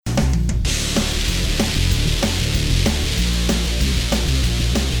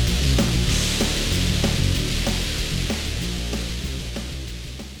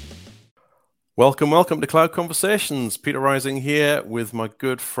Welcome to Cloud Conversations. Peter Rising here with my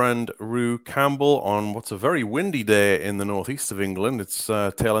good friend Roo Campbell on what's a very windy day in the northeast of England. It's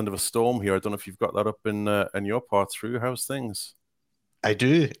tail end of a storm here. I don't know if you've got that up in your parts, Roo. How's things? I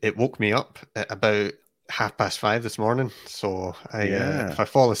do. It woke me up at about 5:30 this morning. So if I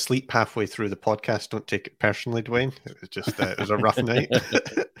fall asleep halfway through the podcast, don't take it personally, Dwayne. It was just it was a rough night.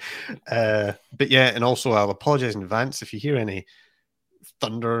 But yeah, and also I'll apologize in advance if you hear any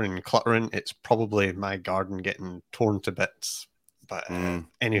thunder and cluttering. It's probably my garden getting torn to bits. But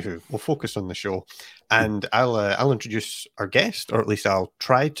anywho, we'll focus on the show, and I'll introduce our guest, or at least I'll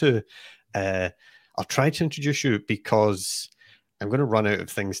try to introduce you, because I'm going to run out of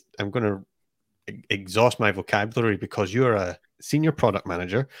things. I'm going to exhaust my vocabulary, because you're a senior product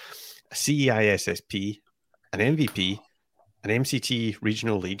manager, a CEISSP, an MVP, an MCT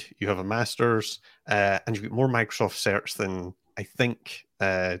regional lead. You have a master's, and you've got more Microsoft certs than I think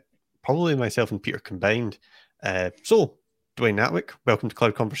probably myself and Peter combined. So, Dwayne Natwick, welcome to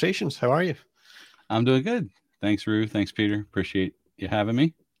Cloud Conversations. How are you? I'm doing good. Thanks, Roo. Thanks, Peter. Appreciate you having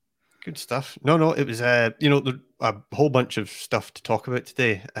me. Good stuff. No, it was, a whole bunch of stuff to talk about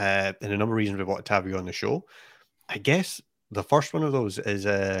today, and a number of reasons we wanted to have you on the show. I guess the first one of those is,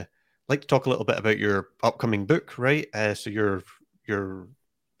 I'd like to talk a little bit about your upcoming book, right? So you're,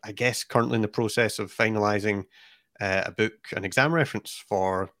 I guess, currently in the process of finalizing a book, an exam reference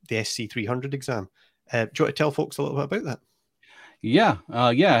for the SC300 exam. Do you want to tell folks a little bit about that? Yeah.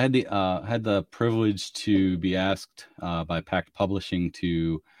 I had the privilege to be asked by Pact Publishing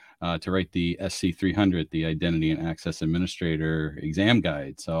to write the SC300, the Identity and Access Administrator exam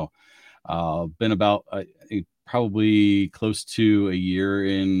guide. So been about probably close to a year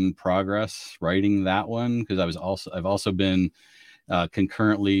in progress writing that one, because I've also been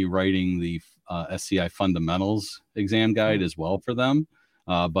concurrently writing the SCI Fundamentals exam guide as well for them.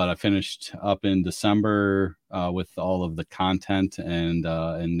 But I finished up in December with all of the content, and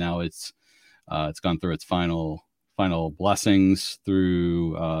now it's gone through its final blessings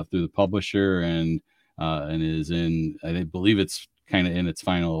through the publisher, and is in, I believe it's kind of in its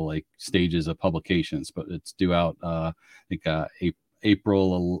final stages of publications, but it's due out I think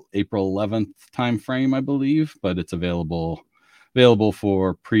April 11th time frame, I believe, but it's available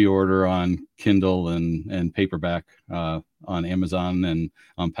for pre-order on Kindle and paperback on Amazon and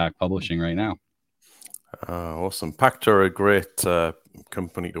on Pact Publishing right now. Awesome. Pact are a great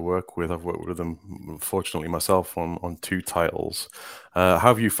company to work with. I've worked with them, fortunately, myself on two titles. How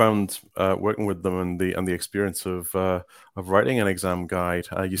have you found working with them and the experience of writing an exam guide?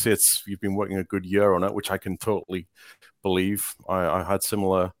 You say you've been working a good year on it, which I can totally believe. I had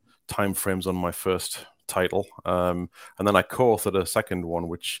similar timeframes on my first title, and then I co-authored a second one,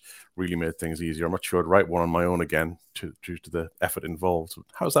 which really made things easier. I'm not sure I'd write one on my own again due to the effort involved.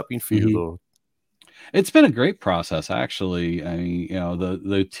 How's that been for you, though? It's been a great process, actually. I mean,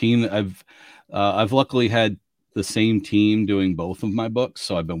 the team I've luckily had the same team doing both of my books,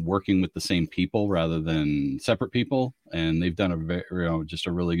 so I've been working with the same people rather than separate people, and they've done just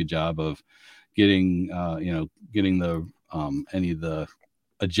a really good job of getting the any of the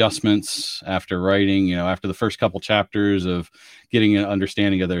adjustments after writing, after the first couple chapters, of getting an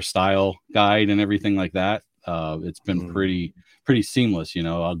understanding of their style guide and everything like that. It's been pretty seamless.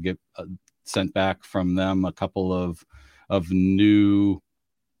 I'll get sent back from them a couple of new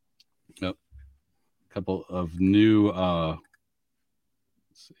let's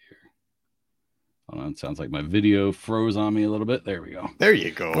see here. Hold on, it sounds like my video froze on me a little bit. There we go. There you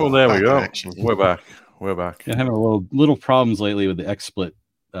go. Oh, there we go. We're back. I'm having a little problems lately with the XSplit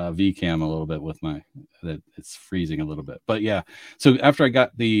VCam a little bit that it's freezing a little bit. But yeah, so after I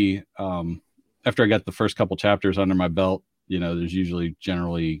got the first couple chapters under my belt, there's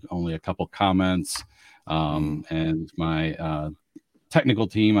generally only a couple comments, and my technical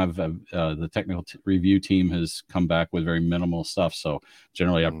team, the technical review team has come back with very minimal stuff. So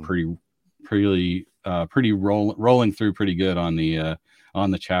generally, I'm pretty rolling through pretty good on the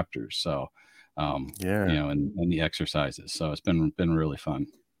chapters. So and the exercises. So it's been really fun.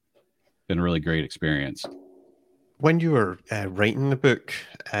 Been a really great experience. When you were writing the book,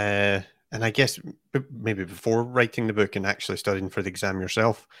 and I guess maybe before writing the book and actually studying for the exam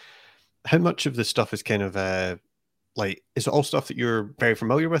yourself, how much of the stuff is kind of is it all stuff that you're very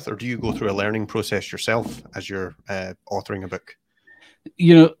familiar with, or do you go through a learning process yourself as you're authoring a book?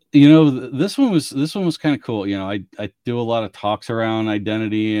 This one was kind of cool. I do a lot of talks around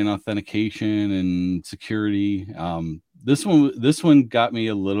identity and authentication and security. This one got me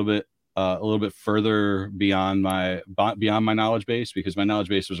a little bit further beyond my knowledge base, because my knowledge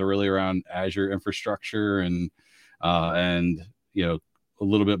base was really around Azure infrastructure and a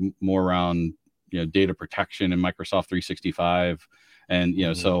little bit more around data protection in Microsoft 365,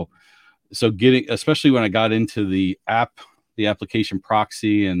 and so getting, especially when I got into the application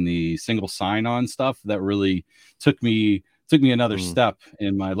proxy and the single sign-on stuff, that really took me another step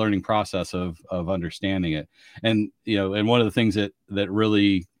in my learning process of understanding it. And and one of the things that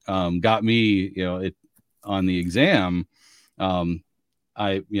really got me on the exam,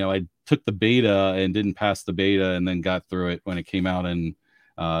 I took the beta and didn't pass the beta, and then got through it when it came out in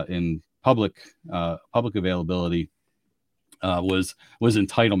public availability. Was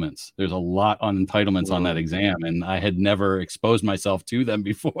entitlements. There's a lot on entitlements on that exam, and I had never exposed myself to them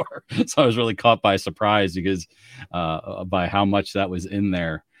before, so I was really caught by surprise because by how much that was in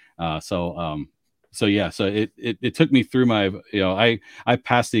there. So it took me through my I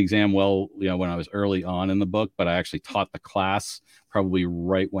passed the exam well when I was early on in the book, but I actually taught the class probably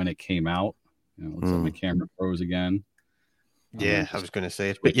right when it came out. Looks like my camera froze again. Yeah, I was going to say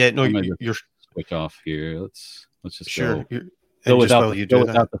it, but yeah, no, you're switch off here. Let's just sure. Go without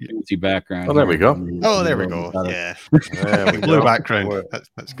the fancy background. Oh, there we go. Oh, there we go. Yeah, blue background.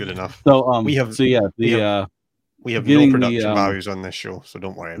 That's good enough. So we have no production values on this show, so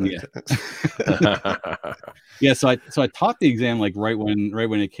don't worry about it. Yeah, so I taught the exam like right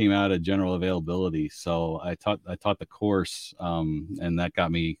when it came out of general availability. So I taught the course, and that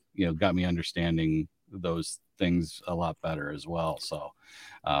got me understanding those things a lot better as well. So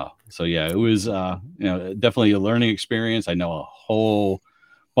yeah, it was definitely a learning experience. I know a whole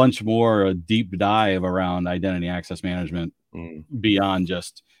bunch more, a deep dive around identity access management beyond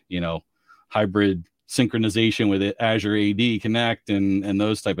just hybrid synchronization with Azure AD Connect and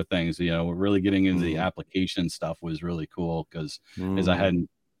those type of things. We're really getting into the application stuff was really cool because I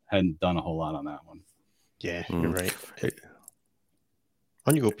hadn't done a whole lot on that one. Yeah, you're right.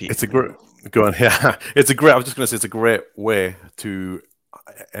 On you go, Pete. It's a great go on. Yeah, it's a great. I was just going to say it's a great way to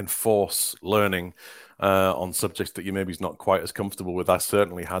enforce learning on subjects that you maybe is not quite as comfortable with. I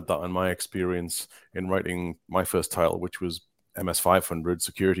certainly had that in my experience in writing my first title, which was MS500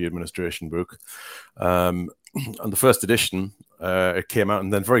 Security Administration book, and the first edition it came out,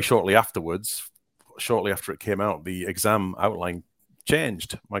 and then very shortly after it came out, the exam outline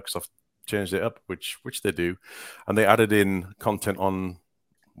changed. Microsoft changed it up, which they do, and they added in content on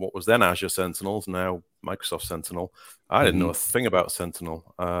what was then Azure Sentinel, now Microsoft Sentinel. I didn't know a thing about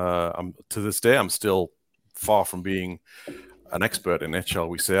Sentinel. To this day, I'm still far from being an expert in it, shall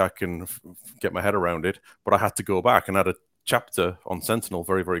we say. I can get my head around it, but I had to go back and add a chapter on Sentinel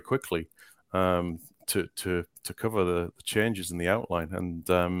very, very quickly to cover the changes in the outline. And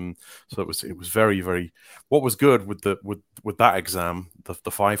so it was very, very. What was good with that exam,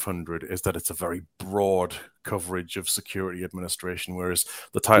 the 500, is that it's a very broad coverage of security administration, whereas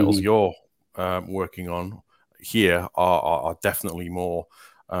the titles you're working on here are definitely more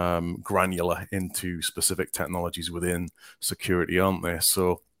granular into specific technologies within security, aren't they?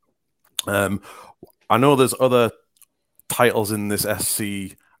 So I know there's other titles in this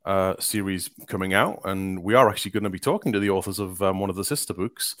SC series coming out, and we are actually going to be talking to the authors of one of the sister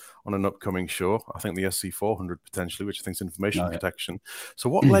books on an upcoming show. I think the SC400 potentially, which I think is information protection. So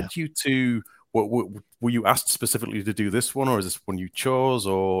what led you to, were you asked specifically to do this one, or is this one you chose,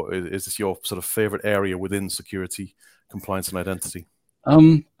 or is this your sort of favorite area within security, compliance, and identity?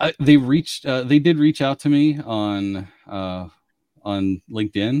 They did reach out to me on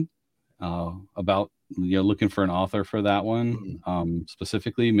LinkedIn about looking for an author for that one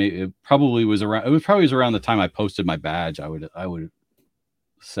specifically. It probably was around the time I posted my badge, I would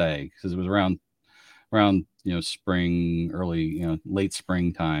say, because it was around spring, early late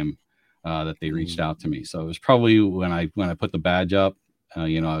springtime that they reached out to me. So it was probably when I put the badge up. I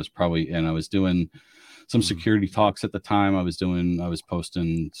was doing some security talks at the time. I was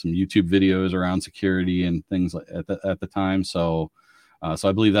posting some YouTube videos around security and things like at the time. So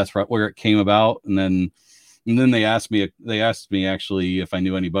I believe that's where it came about. And then they asked me actually if I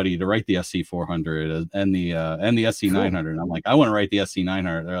knew anybody to write the SC400 and the SC900. And I'm like, I want to write the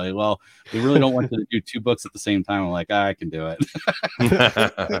SC900. They're like, well, we really don't want to do two books at the same time. I'm like, I can do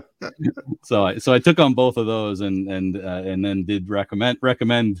it. So I took on both of those and then did recommended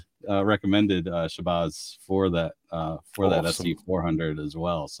Shabazz for that awesome. That SC400 as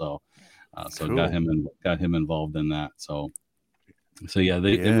well. So cool. got him involved in that. So yeah,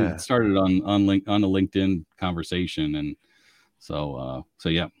 they started on a LinkedIn conversation, and so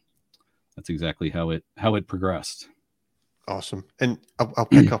yeah, that's exactly how it progressed. Awesome. And I'll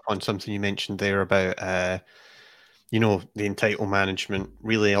pick up on something you mentioned there about the entitle management,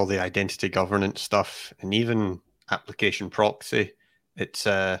 really all the identity governance stuff, and even application proxy. It's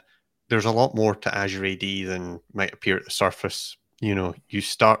there's a lot more to Azure AD than might appear at the surface. You know,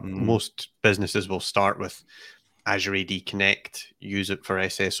 most businesses will start with Azure AD Connect, use it for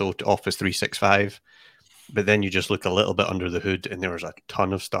SSO to Office 365, but then you just look a little bit under the hood and there's a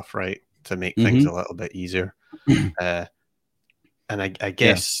ton of stuff, right, to make things a little bit easier. And I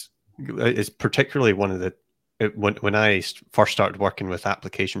guess it's particularly one of the, when I first started working with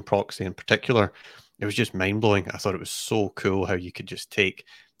application proxy in particular, it was just mind-blowing. I thought it was so cool how you could just take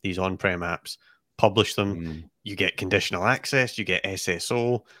these on-prem apps, publish them, you get conditional access, you get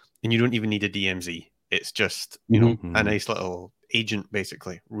SSO, and you don't even need a DMZ. It's just, you know, a nice little agent,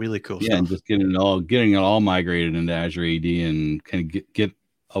 basically. Really cool stuff. And just getting it all migrated into Azure AD and kind of get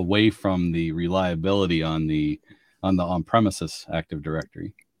away from the reliability on the on-premises Active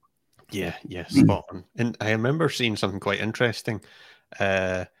Directory. Yeah, spot on. And I remember seeing something quite interesting.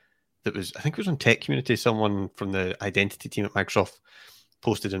 That was, I think it was on Tech Community. Someone from the identity team at Microsoft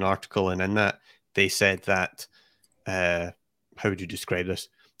posted an article, and in that they said that, how would you describe this?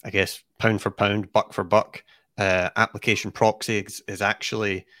 I guess pound for pound, buck for buck, application proxy is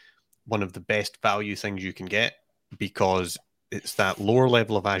actually one of the best value things you can get, because it's that lower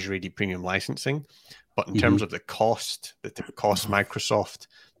level of Azure AD Premium licensing. But in terms of the cost that it costs Microsoft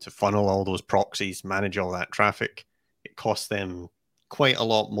to funnel all those proxies, manage all that traffic, it costs them quite a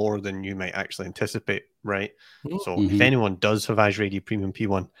lot more than you might actually anticipate, right? So if anyone does have Azure AD Premium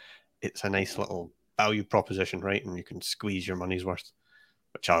P1, it's a nice little value proposition, right? And you can squeeze your money's worth,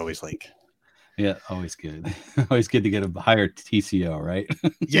 which I always like. Yeah, always good. Always good to get a higher TCO, right?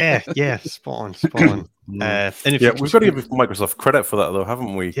 yeah, spot on. And we've got to give Microsoft credit for that, though,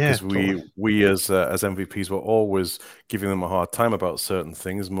 haven't we? Yeah, because we as MVPs were always giving them a hard time about certain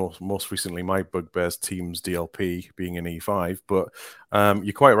things. Most recently, my bugbear's Teams DLP being an E5. But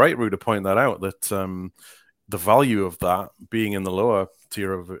you're quite right, Roo, to point that out, that the value of that being in the lower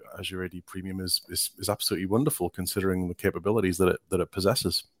tier of Azure AD Premium is absolutely wonderful, considering the capabilities that it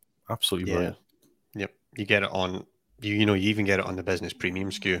possesses. Absolutely brilliant. Yep, you get it on. You even get it on the Business Premium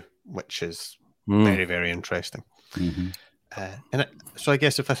SKU, which is very, very interesting. So I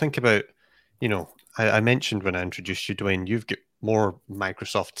guess if I think about, I mentioned when I introduced you, Dwayne, you've got more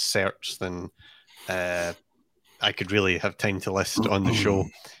Microsoft certs than I could really have time to list on the show.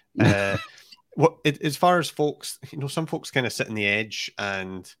 As far as folks, some folks kind of sit on the edge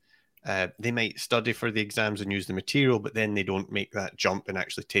and they might study for the exams and use the material, but then they don't make that jump and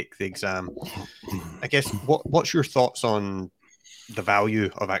actually take the exam. I guess what's your thoughts on the value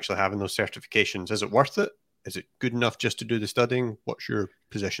of actually having those certifications? Is it worth it? Is it good enough just to do the studying? What's your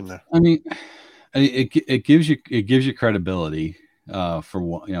position there? I mean, it gives you credibility for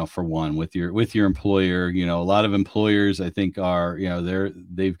one with your employer. A lot of employers, I think, are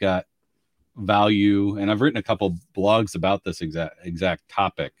they've got value, and I've written a couple blogs about this exact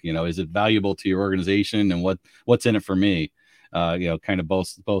topic. Is it valuable to your organization, and what's in it for me? Kind of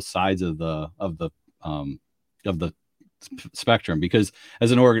both sides of the spectrum, because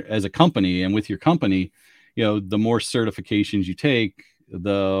as a company, and with your company, the more certifications you take,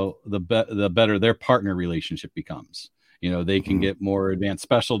 the better their partner relationship becomes. They can get more advanced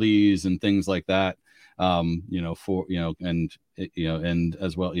specialties and things like that. And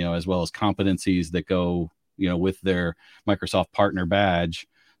as well as competencies that go, with their Microsoft partner badge.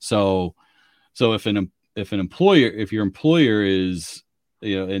 So if your employer is,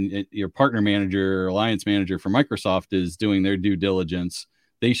 and your partner manager or alliance manager for Microsoft is doing their due diligence,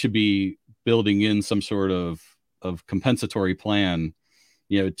 they should be building in some sort of compensatory plan,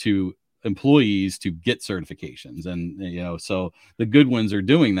 to employees to get certifications. And so the good ones are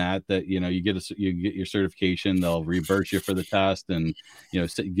doing that you get your certification, they'll reimburse you for the test, and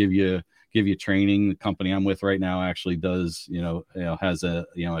give you training. The company I'm with right now actually does has a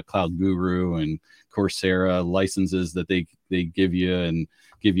Cloud Guru and Coursera licenses that they give you, and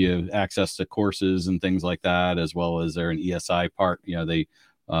give you access to courses and things like that, as well as they're an ESI part.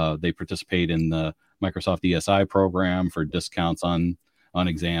 They participate in the Microsoft ESI program for discounts on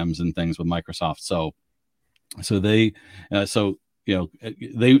exams and things with Microsoft. So they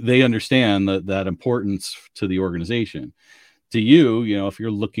understand that importance to the organization. To you, if you're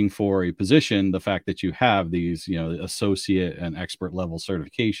looking for a position, the fact that you have these, associate and expert level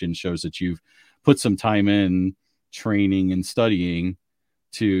certification shows that you've put some time in training and studying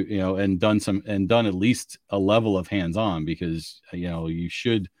to, and done at least a level of hands-on, because, you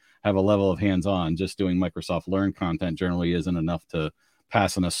should have a level of hands-on. Just doing Microsoft Learn content generally isn't enough to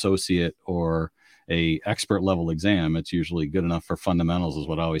pass an associate or a expert level exam. It's usually good enough for fundamentals, is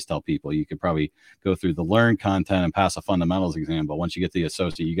what I always tell people. You could probably go through the Learn content and pass a fundamentals exam, but once you get the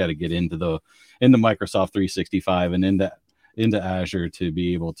associate, you got to get into Microsoft 365 and into Azure to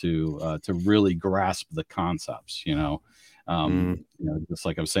be able to really grasp the concepts. Just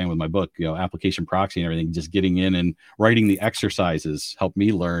like I was saying with my book, application proxy and everything, just getting in and writing the exercises helped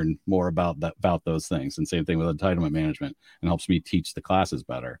me learn more about those things. And same thing with entitlement management, and helps me teach the classes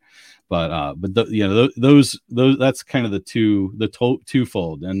better. But those that's kind of the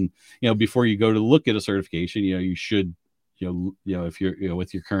twofold. And before you go to look at a certification, you should if you're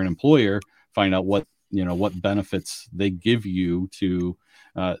with your current employer, find out what benefits they give you to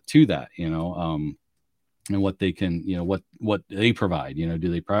that, and what they can, what they provide. Do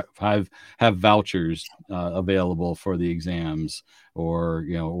they have vouchers available for the exams, or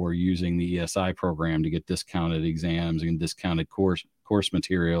using the ESI program to get discounted exams and discounted course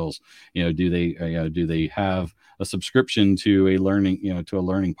materials? Do they have a subscription to a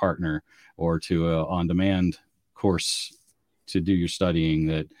learning partner, or to a on-demand course to do your studying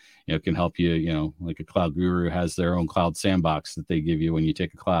that can help you? Like a Cloud Guru has their own cloud sandbox that they give you when you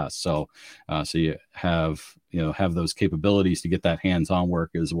take a class. So you have those capabilities to get that hands-on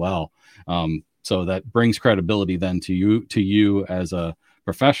work as well. So that brings credibility then to you as a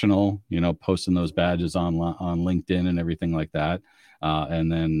professional, posting those badges on LinkedIn and everything like that. And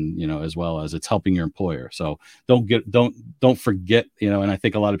then, as well as it's helping your employer. So don't forget, and I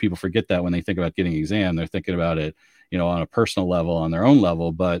think a lot of people forget that when they think about getting an exam, they're thinking about it, on a personal level, on their own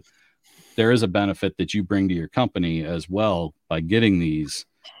level, but there is a benefit that you bring to your company as well by getting these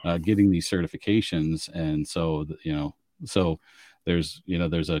certifications. And so, so there's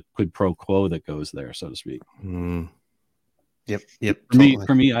a quid pro quo that goes there, so to speak. Yep.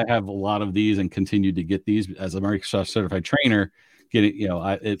 For me, I have a lot of these and continue to get these as a Microsoft certified trainer.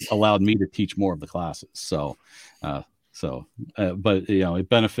 It allowed me to teach more of the classes. But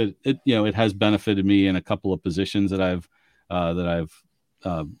it has benefited me in a couple of positions that I've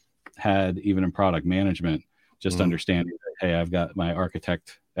had, even in product management, just understanding that, hey, I've got my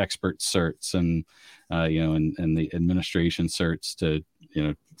architect expert certs and and the administration certs to,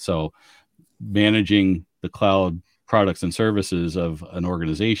 so managing the cloud products and services of an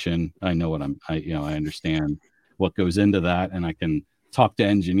organization, I know what I understand what goes into that, and I can talk to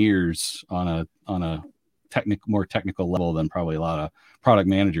engineers on a more technical level than probably a lot of product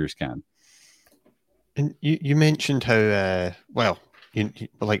managers can. And you mentioned how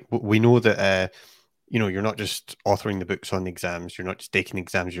we know that you're not just authoring the books on the exams, you're not just taking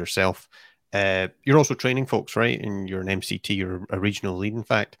exams yourself, you're also training folks, right? And you're an MCT or a regional lead, in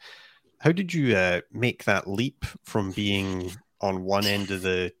fact. How did you make that leap from being on one end of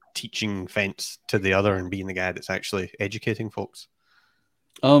the teaching fence to the other and being the guy that's actually educating folks?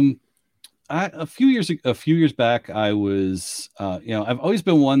 A few years back, I was, I've always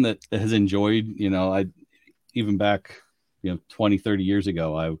been one that has enjoyed, even back, 20, 30 years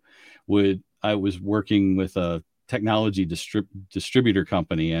ago, I was working with a technology distributor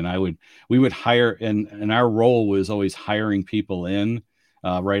company, and we would hire, and our role was always hiring people in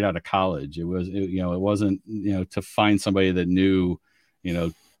right out of college. It wasn't, to find somebody that knew,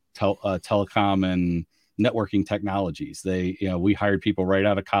 telecom and networking technologies. We hired people right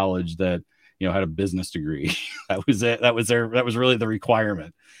out of college that, had a business degree. That was it. That was really the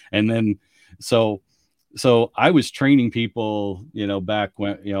requirement. And then, so I was training people, back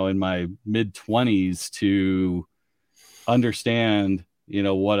when, in my mid 20s to understand,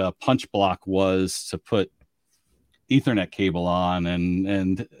 what a punch block was to put Ethernet cable on,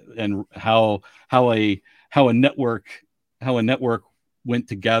 and how a network went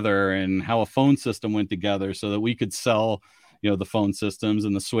together, and how a phone system went together, so that we could sell, the phone systems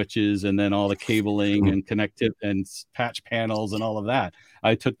and the switches, and then all the cabling and connective and patch panels and all of that.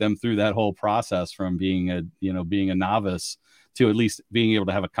 I took them through that whole process from being a novice to at least being able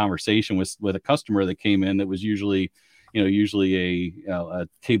to have a conversation with a customer that came in that was usually a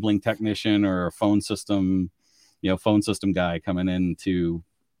cabling technician or a phone system guy coming in to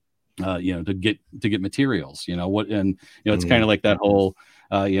get materials, it's kind of like that whole,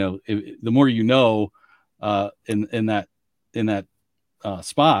 the more in that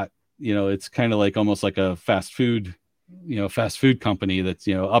spot, it's kind of like almost like a fast food company that's,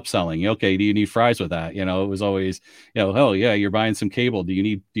 upselling. Okay, do you need fries with that? It was always, oh yeah, you're buying some cable. Do you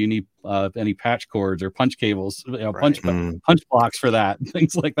need any patch cords or punch cables, punch blocks for that,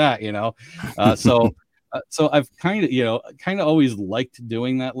 things like that, so I've kind of always liked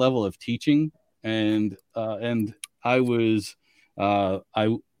doing that level of teaching, and I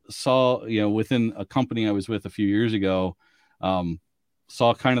saw, within a company I was with a few years ago,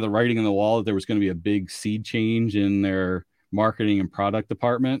 saw kind of the writing on the wall that there was going to be a big seed change in their marketing and product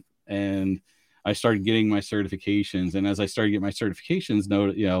department. And I started getting my certifications. And as I started getting my certifications,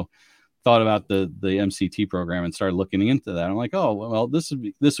 thought about the MCT program and started looking into that. I'm like, oh, well, this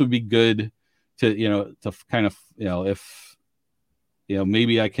would be good to, to kind of,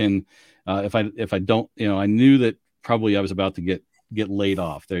 maybe I can, if I don't, I knew that probably I was about to get laid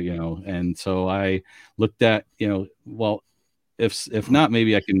off there, and so I looked at, well, if not,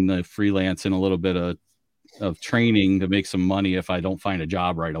 maybe I can freelance in a little bit of training to make some money if I don't find a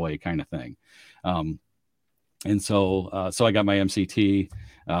job right away, kind of thing. And so I got my MCT.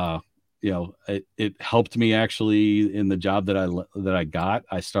 It helped me actually in the job that I got.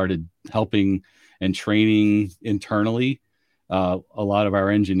 I started helping and training internally a lot of our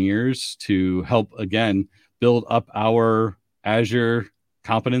engineers to help, again, build up our Azure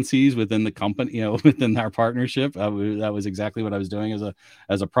competencies within the company, within our partnership. That was exactly what I was doing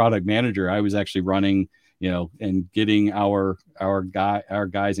as a product manager. I was actually running, and getting our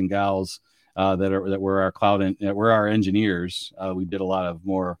guys and gals that were our cloud and were our engineers. We did a lot of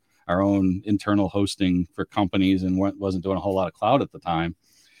more our own internal hosting for companies and wasn't doing a whole lot of cloud at the time.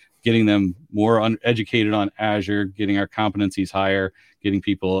 Getting them more educated on Azure, getting our competencies higher, getting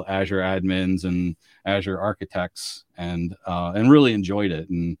people Azure admins and Azure architects, and really enjoyed it.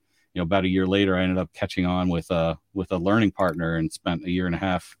 And about a year later, I ended up catching on with a learning partner and spent a year and a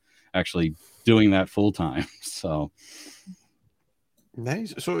half actually doing that full time. So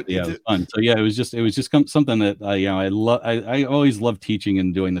nice. So yeah, it was fun. So yeah, it was just something that I always loved teaching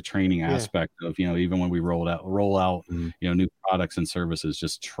and doing the training aspect of, even when we roll out new products and services,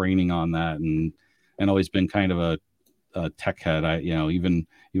 just training on that, and always been kind of a tech head. Even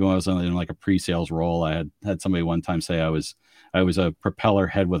when I was in like a pre-sales role, I had somebody one time say I was a propeller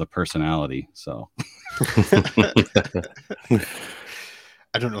head with a personality. So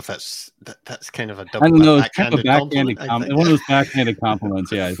I don't know if that's kind of a double. I don't know. It's kind of a backhanded compliment. One of those backhanded compliments.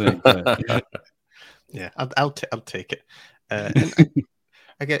 Yeah, I think. Yeah, I'll take it.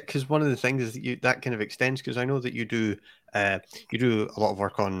 I get, because one of the things is that kind of extends, because I know that you do a lot of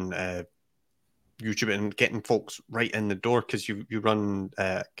work on YouTube and getting folks right in the door, because you run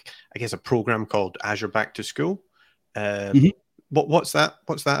I guess a program called Azure Back to School. What's that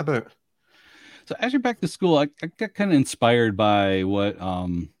about? So Azure Back to School, I got kind of inspired by what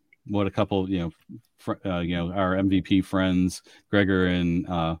a couple our MVP friends Gregor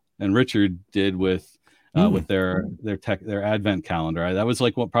and Richard did with their Advent calendar. That was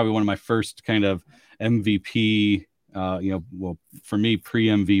like probably one of my first kind of MVP, for me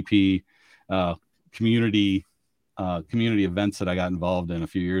pre-MVP community events that I got involved in a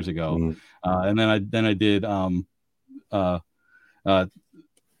few years ago. And then I did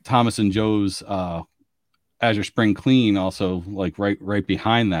Thomas and Joe's Azure Spring Clean, also like right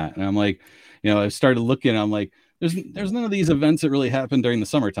behind that. And I'm like, I started looking, I'm like, there's none of these events that really happen during the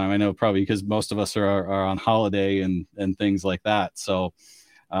summertime. I know, probably because most of us are on holiday and things like that. So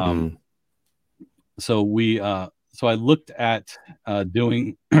so I looked at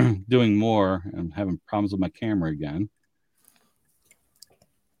doing more. I'm having problems with my camera again.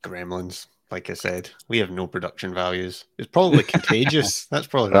 Gremlins. Like I said, we have no production values. It's probably contagious. That's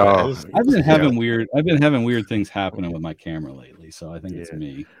probably what it is. I've been having weird things happening with my camera lately, so I think it's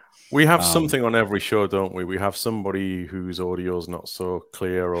me. We have something on every show, don't we? We have somebody whose audio is not so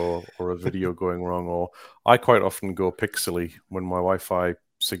clear, or a video going wrong, or I quite often go pixely when my Wi-Fi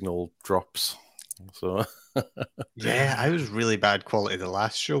signal drops. So yeah, I was really bad quality the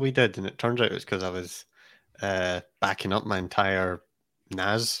last show we did, and it turns out it was because I was backing up my entire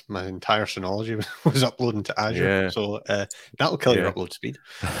NAS, my entire Synology was uploading to Azure. Yeah. So that'll kill your upload speed.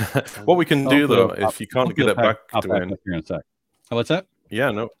 What we can do though, if you can't get it back, Dwayne, here in a sec. Oh, what's that?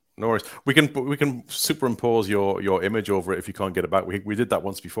 Yeah, no worries. We can superimpose your image over it if you can't get it back. We did that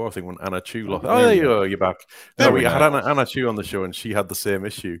once before, I think, when Anna Chu lost. Oh, there you go, you're back. No, we had Anna Chu on the show, and she had the same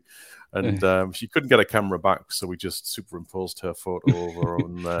issue. And she couldn't get a camera back, so we just superimposed her photo over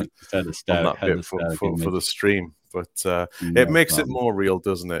on that bit for the stream. But it makes it more real,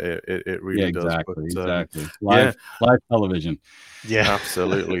 doesn't it? It really does. But, exactly. Live television. Yeah,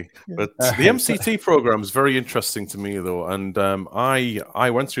 absolutely. But the MCT program is very interesting to me, though. And I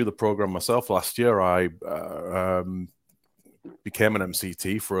went through the program myself last year. I became an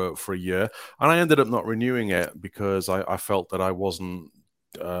MCT for a year, and I ended up not renewing it because I felt that I wasn't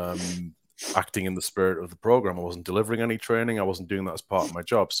acting in the spirit of the program. I wasn't delivering any training. I wasn't doing that as part of my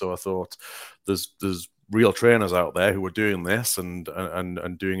job. So I thought there's real trainers out there who are doing this and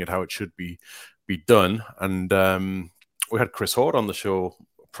doing it how it should be done. And we had Chris Hord on the show,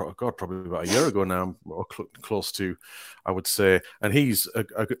 probably about a year ago now, or close to, I would say. And he's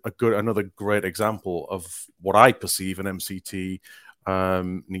another great example of what I perceive an MCT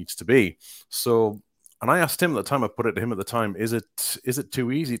needs to be. So, and I asked him at the time, I put it to him at the time, is it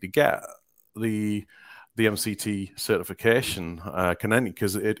too easy to get the MCT certification,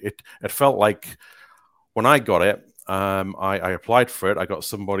 because it felt like when I got it, I applied for it. I got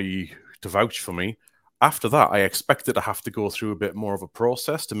somebody to vouch for me. After that, I expected to have to go through a bit more of a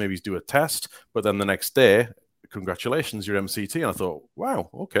process to maybe do a test. But then the next day, congratulations, you're MCT. And I thought,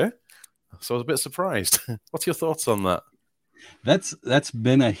 wow, okay. So I was a bit surprised. What's your thoughts on that? That's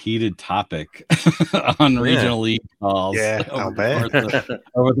been a heated topic on regional league calls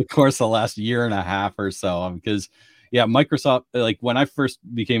over the course of the last year and a half or so. Because Microsoft, like when I first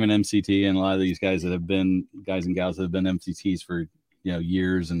became an MCT, and a lot of these guys and gals that have been MCTs for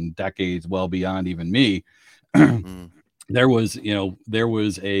years and decades, well beyond even me, there was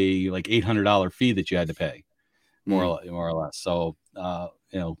a like $800 fee that you had to pay, more or less. So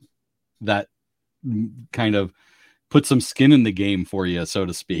that kind of put some skin in the game for you, so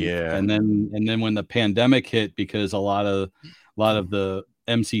to speak. Yeah. And then when the pandemic hit, because a lot of the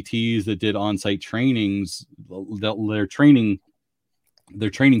MCTs that did on-site trainings, their training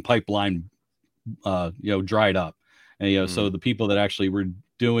pipeline dried up. And so the people that actually were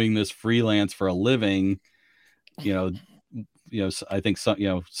doing this freelance for a living, I think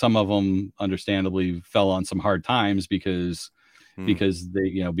some of them understandably fell on some hard times because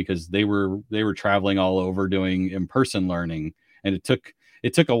they were traveling all over doing in-person learning, and it took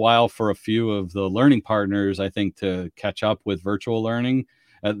a while for a few of the learning partners, I think, to catch up with virtual learning.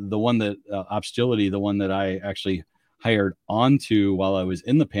 The one that Opsgility, the one that I actually hired onto while I was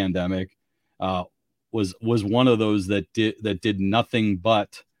in the pandemic, was one of those that did nothing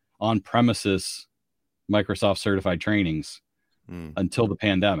but on-premises Microsoft certified trainings until the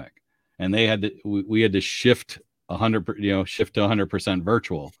pandemic, and we had to shift 100%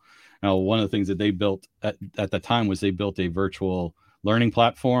 virtual. Now, one of the things that they built at the time was they built a virtual learning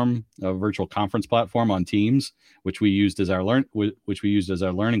platform, a virtual conference platform on Teams, which we used as our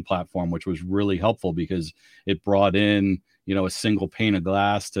learning platform, which was really helpful because it brought in a single pane of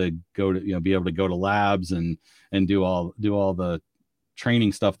glass to go to be able to go to labs and do all the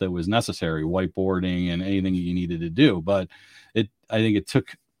training stuff that was necessary, whiteboarding and anything you needed to do. But I think it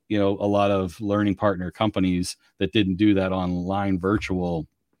took a lot of learning partner companies that didn't do that online virtual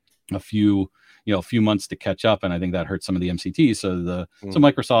a few months to catch up, and I think that hurt some of the MCTs. So so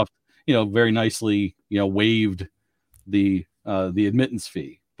Microsoft very nicely waived the admittance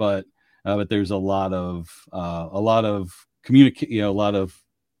fee, but there's a lot of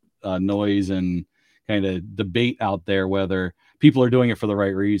noise and kind of debate out there whether people are doing it for the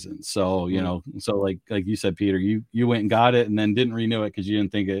right reasons. So so like you said, Peter, you went and got it and then didn't renew it because you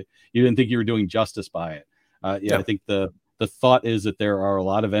didn't think you were doing justice by it. I think the thought is that there are a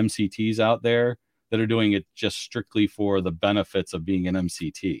lot of MCTs out there that are doing it just strictly for the benefits of being an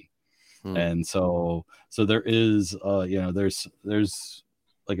MCT. And so there is there's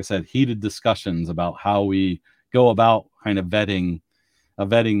like I said, heated discussions about how we go about kind of vetting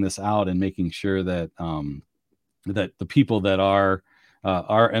this out and making sure that that the people that are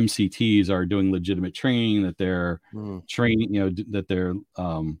MCTs are doing legitimate training, that they're training, that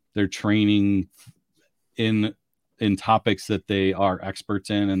they're training in topics that they are experts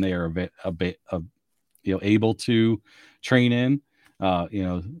in and they are able to train in, and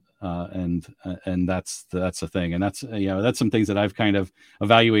that's the thing. And that's some things that I've kind of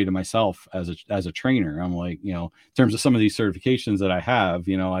evaluated myself as a trainer. I'm like, in terms of some of these certifications that I have,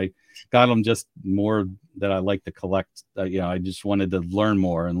 I got them just more that I like to collect. I just wanted to learn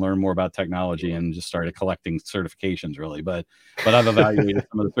more about technology and just started collecting certifications really. But I've evaluated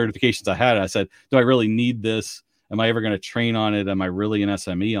some of the certifications I had. I said, do I really need this? Am I ever going to train on it? Am I really an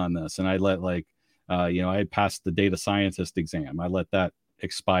SME on this? And I let I had passed the data scientist exam. I let that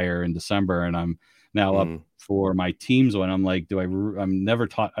expire in December, and I'm now up for my Teams one. I'm like, I've never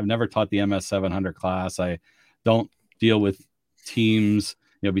taught the MS 700 class. I don't deal with Teams,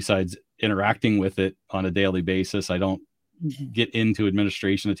 besides interacting with it on a daily basis. I don't get into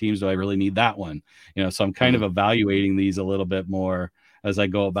administration of Teams. Do I really need that one? So I'm kind of evaluating these a little bit more as I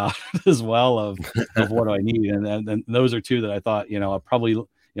go about as well of what do I need. And those are two that I thought, I'll probably,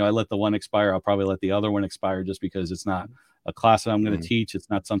 I let the one expire. I'll probably let the other one expire just because it's not a class that I'm going to teach.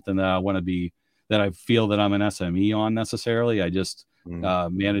 It's not something that I want to be, that I feel that I'm an SME on necessarily. I just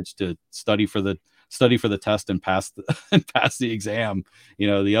managed to study for the test and pass the exam.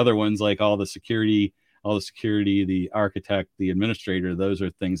 The other ones, like all the security, the architect, the administrator, those are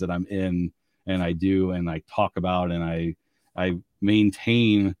things that I'm in and I do, and I talk about, and I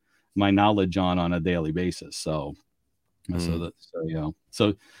maintain my knowledge on a daily basis. So that's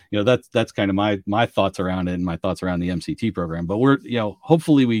kind of my thoughts around it and my thoughts around the MCT program. But we're,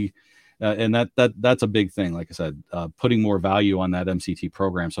 hopefully and that's a big thing. Like I said, putting more value on that MCT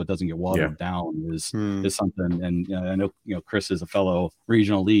program so it doesn't get watered down is something. And I know Chris is a fellow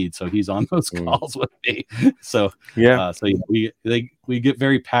regional lead, so he's on those calls with me. So we get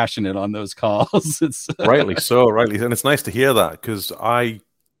very passionate on those calls. It's rightly, and it's nice to hear that, because I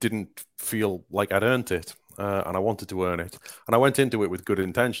didn't feel like I'd earned it. And I wanted to earn it, and I went into it with good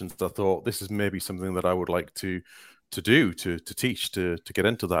intentions. I thought this is maybe something that I would like to do, to teach, to get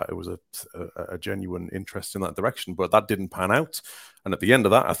into that. It was a genuine interest in that direction, but that didn't pan out. And at the end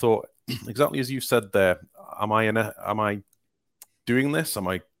of that, I thought, exactly as you said there, am I doing this? Am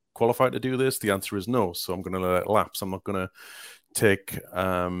I qualified to do this? The answer is no. So I'm going to let it lapse. I'm not going to take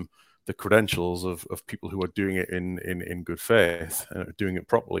the credentials of people who are doing it in good faith, doing it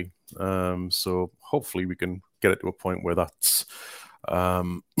properly. So hopefully we can get it to a point where that's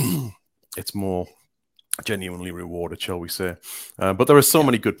it's more genuinely rewarded, shall we say. But there are so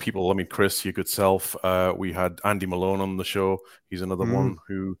many good people. I mean, Chris, your good self. We had Andy Malone on the show. He's another one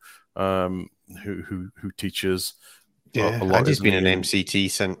who teaches. Yeah, a lot. Andy's been an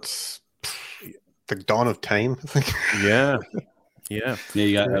MCT since the dawn of time, I think. Yeah.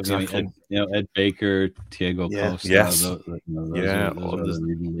 You got exactly. Ed Baker, Diego Costa. Yes. Those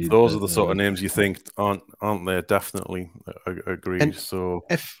are the sort of names you think aren't they? Definitely agreed. And so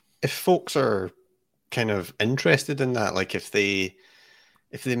if folks are kind of interested in that, like if they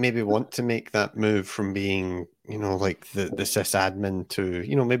maybe want to make that move from being like the sysadmin to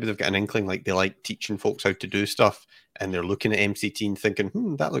maybe they've got an inkling, like they like teaching folks how to do stuff, and they're looking at MCT and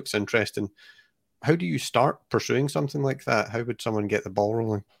thinking, that looks interesting. How do you start pursuing something like that? How would someone get the ball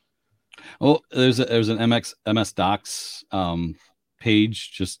rolling? Well, there's an MS Docs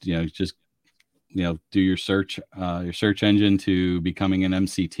page. Just do your search engine to becoming an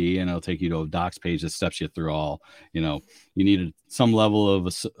MCT, and it'll take you to a Docs page that steps you through all. You need some level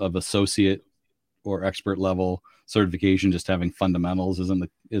of associate or expert level certification. Just having fundamentals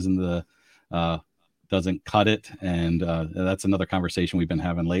doesn't cut it, and that's another conversation we've been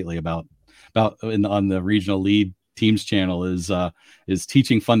having lately about on the regional lead teams channel is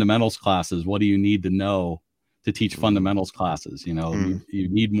teaching fundamentals classes. What do you need to know to teach fundamentals classes? You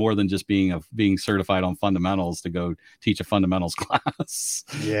need more than just being certified on fundamentals to go teach a fundamentals class.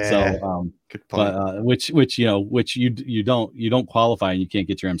 Yeah. So, good point. But which you don't qualify, and you can't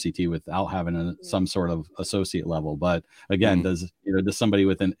get your MCT without having some sort of associate level. But again, does somebody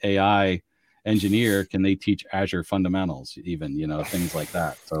with an AI engineer, can they teach Azure fundamentals, even things like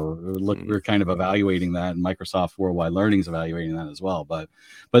that? So we're kind of evaluating that, and Microsoft Worldwide Learning is evaluating that as well. But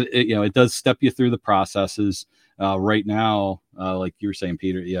it does step you through the processes. Right now, like you were saying,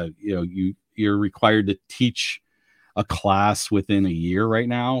 Peter, you're required to teach a class within a year right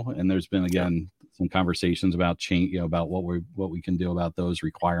now, and there's been some conversations about change, about what we can do about those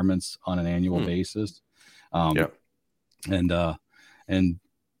requirements on an annual basis.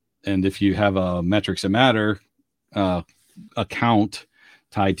 And if you have a Metrics That Matter account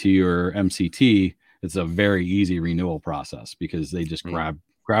tied to your MCT, it's a very easy renewal process, because they just grab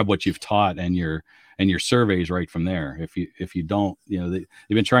what you've taught and your surveys right from there. If you don't, they've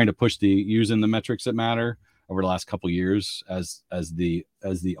been trying to push using the Metrics That Matter over the last couple of years as the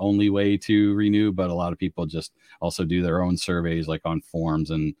only way to renew, but a lot of people just also do their own surveys, like on forums,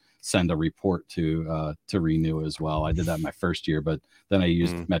 and send a report to renew as well. I did that my first year, but then I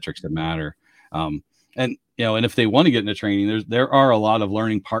used Metrics That Matter. And if they want to get into training, there are a lot of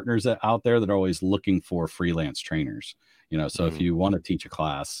learning partners out there that are always looking for freelance trainers. So if you want to teach a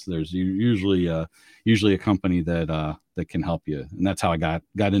class, there's usually a company that can help you. And that's how I got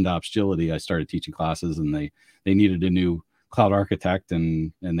into Opsgility. I started teaching classes, and they needed a new cloud architect,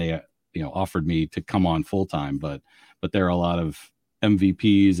 and they offered me to come on full time. But there are a lot of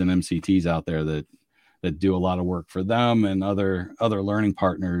MVPs and MCTs out there that do a lot of work for them and other learning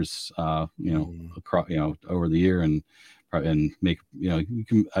partners, across, over the year, and make,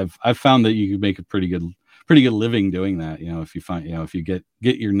 I've found that you can make a pretty good living doing that. If you find, if you get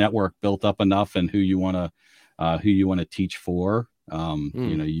your network built up enough, and who you want to teach for,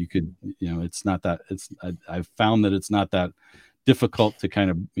 you could, it's not that, I've found that it's not that difficult to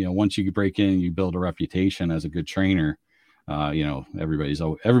kind of, once you break in, you build a reputation as a good trainer. Everybody's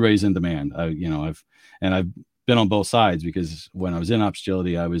in demand. I've been on both sides, because when I was in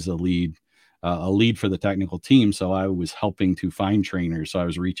Opsgility, I was a lead for the technical team. So I was helping to find trainers. So I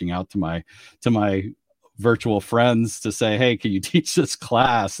was reaching out to my virtual friends to say, hey, can you teach this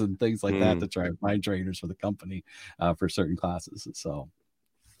class, and things like that, to try and find trainers for the company for certain classes. So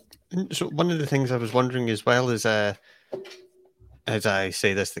one of the things I was wondering as well is, as I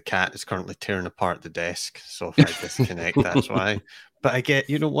say this, the cat is currently tearing apart the desk. So if I disconnect, that's why. But I get,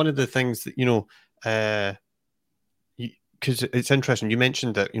 one of the things that, because it's interesting. You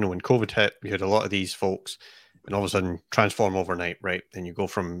mentioned that, when COVID hit, we had a lot of these folks and all of a sudden transform overnight, right? Then you go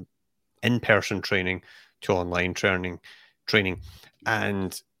from in-person training to online training.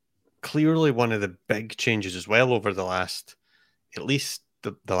 And clearly one of the big changes as well over the last, at least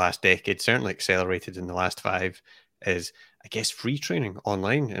the last decade, certainly accelerated in the last 5, is, I guess, free training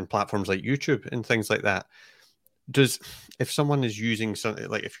online and platforms like YouTube and things like that. If someone is using something,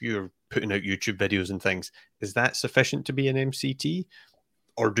 like if you're putting out YouTube videos and things, is that sufficient to be an MCT?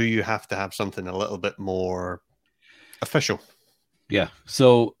 Or do you have to have something a little bit more official? Yeah.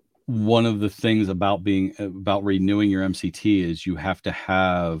 So one of the things about renewing your MCT is you have to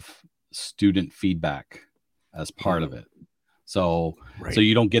have student feedback as part of it. So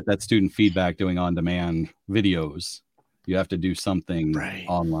you don't get that student feedback doing on-demand videos. You have to do something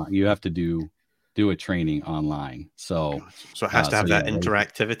online. You have to do a training online. So it has to have that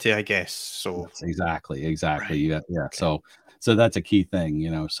interactivity, I guess. So exactly. Right. Yeah. Okay. So that's a key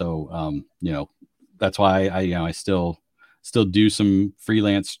thing, So that's why I still do some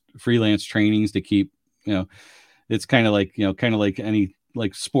freelance trainings to keep, it's kind of like any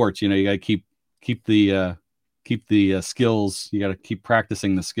sports, you got to keep the skills. You got to keep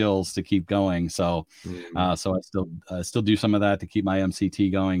practicing the skills to keep going. So so I still do some of that to keep my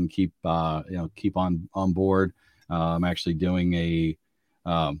MCT going, keep on board. I'm actually doing a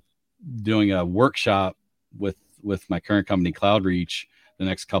workshop with my current company, CloudReach, the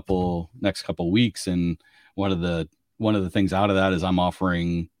next couple weeks, and one of the things out of that is I'm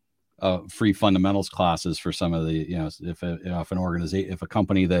offering free fundamentals classes for some of the, if an organization, if a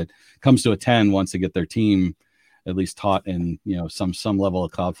company that comes to attend wants to get their team at least taught in, some level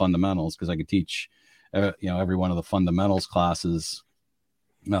of cloud fundamentals, because I could teach, every one of the fundamentals classes,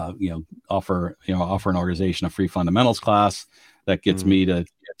 offer an organization a free fundamentals class that gets me to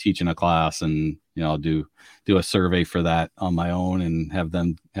teach in a class, and, I'll do a survey for that on my own and have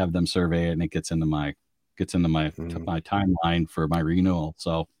them survey it, and it gets into my timeline for my renewal.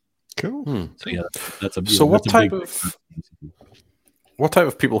 So cool. So yeah, that's a so what type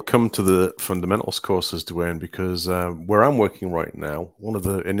of people come to the fundamentals courses, Dwayne? Because where I'm working right now, one of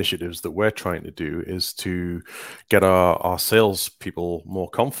the initiatives that we're trying to do is to get our sales people more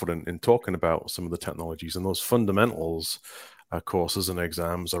confident in talking about some of the technologies, and those fundamentals courses and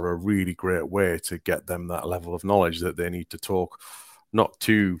exams are a really great way to get them that level of knowledge that they need to talk, not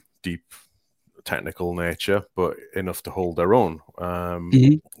too deep technical nature, but enough to hold their own.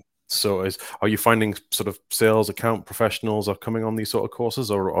 So are you finding sort of sales account professionals are coming on these sort of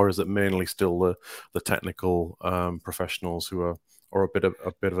courses, or is it mainly still the technical professionals who are a bit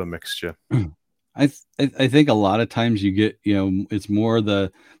of a mixture? I think a lot of times you get, it's more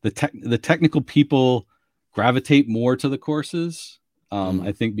the technical people gravitate more to the courses.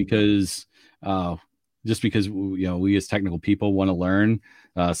 I think because we as technical people want to learn.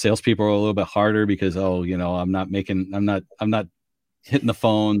 Salespeople are a little bit harder because I'm not hitting the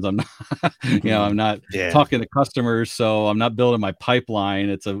phones. I'm not, I'm not talking to customers, so I'm not building my pipeline.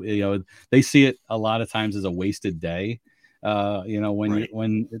 It's they see it a lot of times as a wasted day,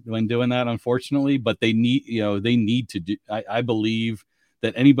 when doing that, unfortunately. But they need to do. I believe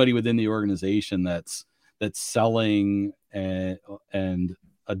that anybody within the organization that's selling and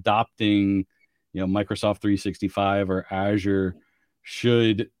adopting, Microsoft 365 or Azure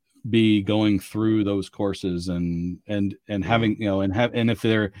should be going through those courses and having, and if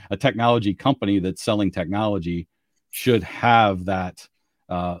they're a technology company that's selling technology, should have that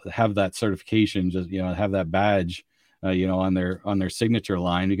certification, just, have that badge, on their signature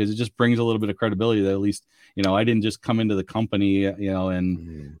line, because it just brings a little bit of credibility that at least, I didn't just come into the company,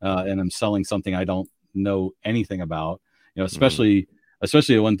 and I'm selling something I don't know anything about, especially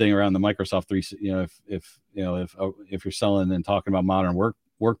the one thing around the Microsoft 3, if you're selling and talking about modern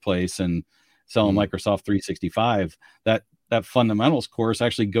workplace and selling Microsoft 365, that fundamentals course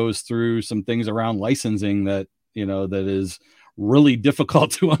actually goes through some things around licensing that that is really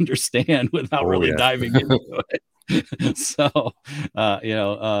difficult to understand without diving into it. So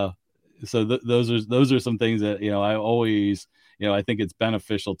those are some things that I always I think it's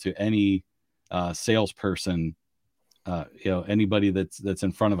beneficial to any salesperson, anybody that's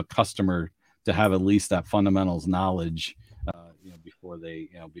in front of a customer, to have at least that fundamentals knowledge, before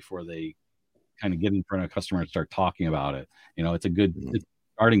they kind of get in front of a customer and start talking about it. It's a good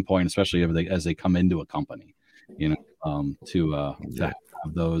starting point, especially as they come into a company, to have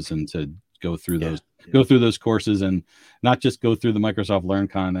those and to go through those courses, and not just go through the Microsoft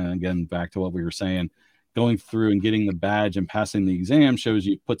LearnCon. And again, back to what we were saying, going through and getting the badge and passing the exam shows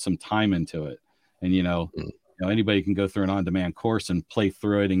you put some time into it. And anybody can go through an on-demand course and play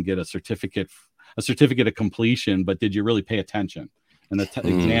through it and get a certificate of completion, but did you really pay attention? And the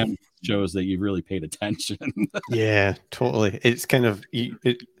exam shows that you really paid attention. Yeah, totally. It's kind of,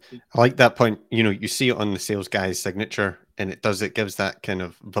 I like that point. You see it on the sales guy's signature, and it gives that kind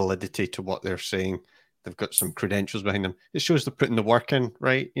of validity to what they're saying. They've got some credentials behind them. It shows they're putting the work in,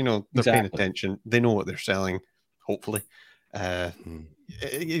 right? They're paying attention. They know what they're selling, hopefully.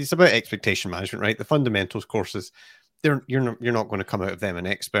 It's about expectation management, right? The fundamentals courses, you're not going to come out of them an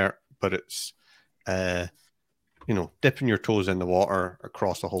expert, but it's dipping your toes in the water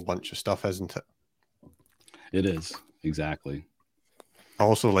across a whole bunch of stuff, isn't it? It is, exactly. I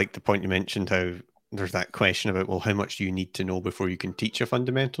also like the point you mentioned, how there's that question about, well, how much do you need to know before you can teach a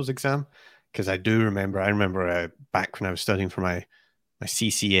fundamentals exam? Because I remember back when I was studying for my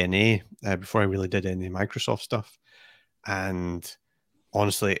CCNA, before I really did any Microsoft stuff. And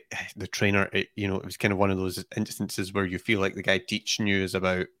honestly, the trainer, it was kind of one of those instances where you feel like the guy teaching you is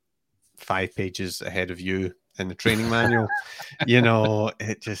about 5 pages ahead of you in the training manual. And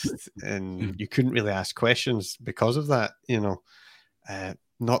you couldn't really ask questions because of that.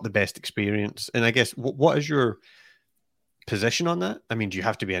 Not the best experience. And I guess, what is your position on that? I mean, do you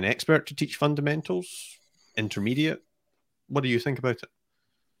have to be an expert to teach fundamentals, intermediate? What do you think about it?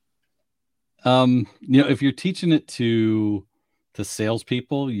 If you're teaching it to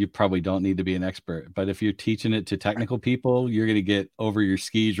salespeople, you probably don't need to be an expert. But if you're teaching it to technical people, you're going to get over your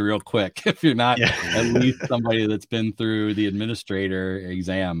skis real quick if you're not at least somebody that's been through the administrator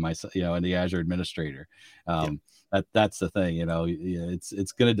exam, and the Azure administrator. That's the thing.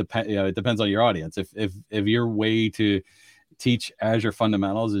 It's going to depend. It depends on your audience. If your way to teach Azure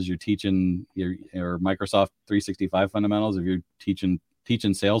fundamentals is you're teaching your Microsoft 365 fundamentals, if you're teaching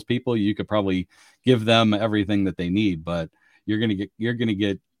salespeople, you could probably give them everything that they need, but you're going to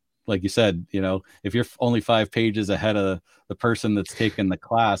get, like you said, if you're only 5 pages ahead of the person that's taking the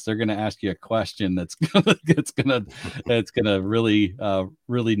class, they're going to ask you a question that's going to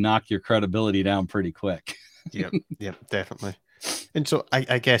really knock your credibility down pretty quick. Yeah, definitely. And so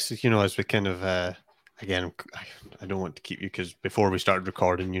I guess, as we kind of, again, I don't want to keep you, because before we started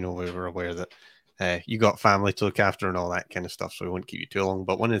recording, we were aware that you got family to look after and all that kind of stuff, so we won't keep you too long.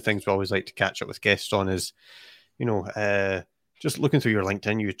 But one of the things we always like to catch up with guests on is, just looking through your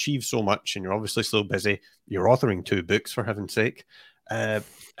LinkedIn, you achieve so much and you're obviously still busy. You're authoring 2 books, for heaven's sake.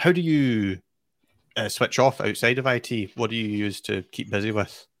 How do you switch off outside of IT? What do you use to keep busy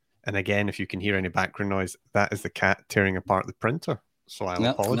with? And again, if you can hear any background noise, that is the cat tearing apart the printer. So I'll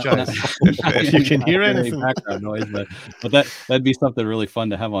apologize if you can hear anything. Background noise, but that'd be something really fun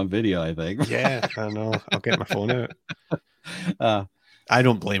to have on video, I think. Yeah, I know. I'll get my phone out. I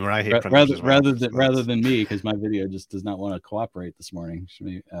don't blame her. I hate printers rather than me, because my video just does not want to cooperate this morning.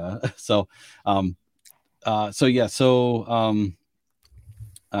 So what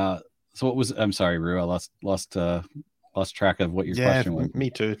was? I'm sorry, Rue. I lost track of what your question was. Me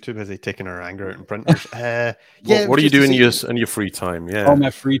too. Too busy taking our anger out in printers. What do you do in your free time? Yeah. Oh, my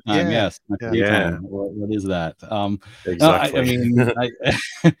free time. Yeah. Yes. My free time. What is that? Exactly.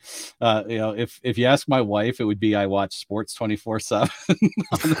 If you ask my wife, it would be I watch sports 24/7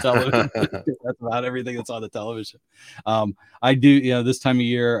 on the television. That's about everything that's on the television. I do. This time of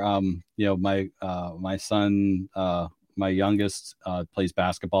year, my son. My youngest plays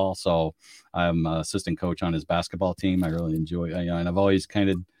basketball, so I'm assistant coach on his basketball team. I really enjoy, and I've always kind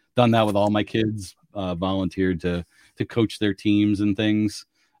of done that with all my kids. Volunteered to coach their teams and things.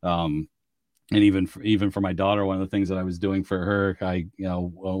 And even for my daughter, one of the things that I was doing for her,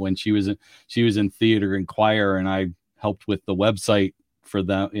 when she was in theater and choir, and I helped with the website for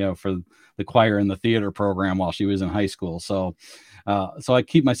them, for the choir and the theater program while she was in high school. So I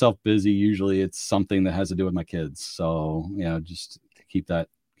keep myself busy. Usually it's something that has to do with my kids. So, just to keep that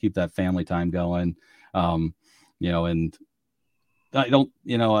family time going. And I don't,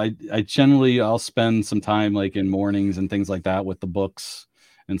 I generally, I'll spend some time like in mornings and things like that with the books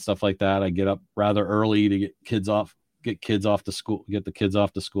and stuff like that. I get up rather early to get the kids off to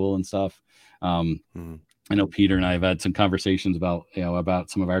school and stuff. I know Peter and I have had some conversations about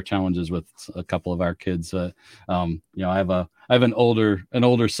some of our challenges with a couple of our kids. I have an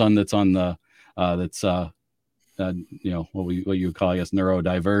older son that's on the what you would call, I guess,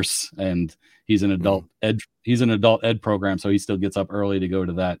 neurodiverse, and he's an adult ed program, so he still gets up early to go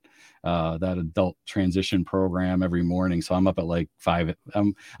to that adult transition program every morning. So I'm up at like 5.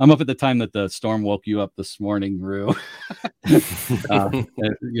 I'm up at the time that the storm woke you up this morning, Rue. I'm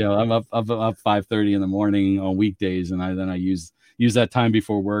up 5:30 in the morning on weekdays, and I use that time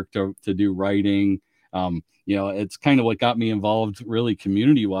before work to do writing. It's kind of what got me involved really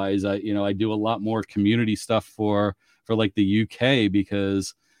community wise. I do a lot more community stuff for like the UK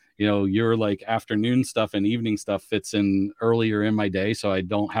because your like afternoon stuff and evening stuff fits in earlier in my day, so I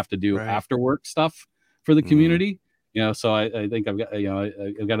don't have to do after work stuff for the community. So I think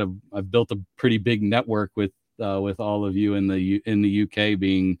I've built a pretty big network with all of you in the UK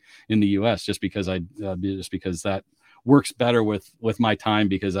being in the US, just because that works better with my time,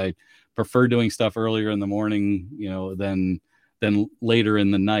 because I prefer doing stuff earlier in the morning, than later in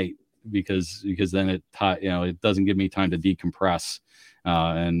the night, because then it doesn't give me time to decompress.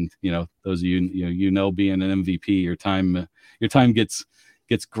 And those of you, being an MVP, your time gets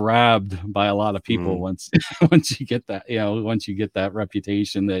grabbed by a lot of people once you get that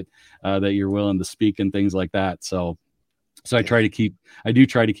reputation that you're willing to speak and things like that. So I try to keep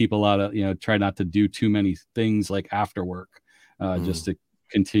a lot of, try not to do too many things like after work, just to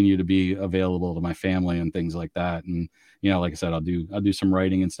continue to be available to my family and things like that. And, like I said, I'll do some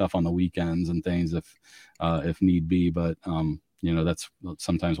writing and stuff on the weekends and things if need be. But, that's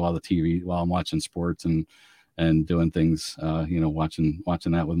sometimes while I'm watching sports and doing things, watching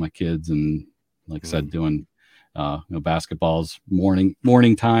that with my kids. And like I said, doing, basketball's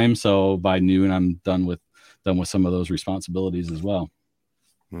morning time. So by noon, I'm done with some of those responsibilities as well.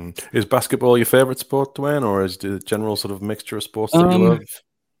 Is basketball your favorite sport, Dwayne, or is the general sort of mixture of sports that you love?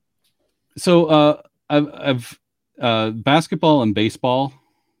 So I've basketball and baseball,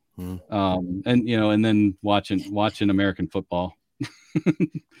 and then watching American football.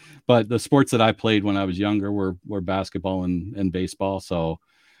 But the sports that I played when I was younger were basketball and baseball. So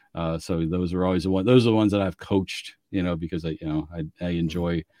those are always those are the ones that I've coached, because I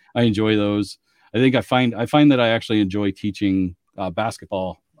enjoy those. I find that I actually enjoy teaching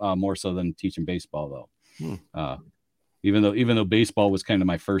basketball more so than teaching baseball, though. Even though baseball was kind of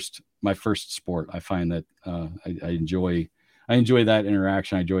my first sport, I find that I enjoy that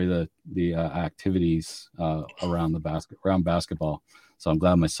interaction. I enjoy the activities around basketball. So I'm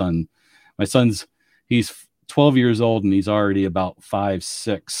glad my son's he's 12 years old and he's already about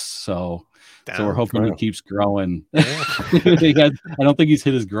 5'6". So we're hoping he keeps growing. I don't think he's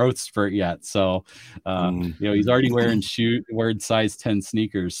hit his growth spurt yet. So, he's already wearing size 10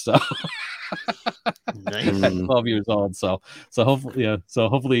 sneakers. So nice. At 12 years old. So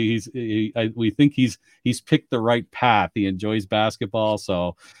hopefully we think he's picked the right path. He enjoys basketball.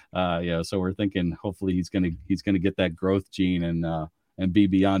 So we're thinking hopefully he's going to get that growth gene and be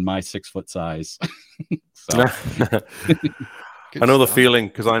beyond my 6 foot size. So. I know the feeling,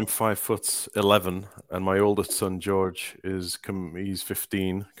 because I'm 5'11", and my oldest son George he's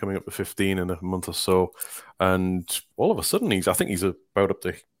 15, coming up to 15 in a month or so, and all of a sudden I think he's about up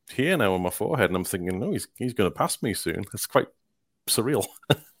to here now on my forehead, and I'm thinking, no, he's going to pass me soon. It's quite surreal.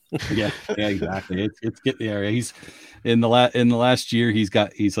 yeah, exactly. It's getting there. He's in the last year.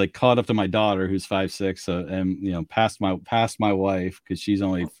 He's like caught up to my daughter, who's 5'6", and past my wife, because she's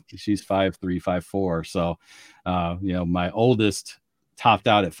 5'3", 5'4". So, my oldest topped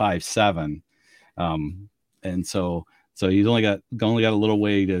out at 5'7", and so he's only got a little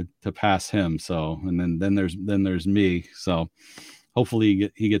way to pass him. So, and then there's me. So, hopefully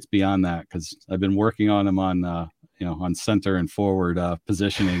he gets beyond that, because I've been working on him on center and forward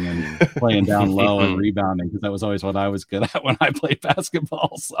positioning and playing down low and rebounding, because that was always what I was good at when I played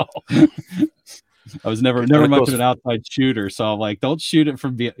basketball. So I was never much of an outside shooter. So I'm like, don't shoot it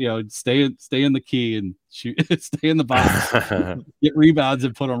from, stay in the key and shoot, stay in the box, get rebounds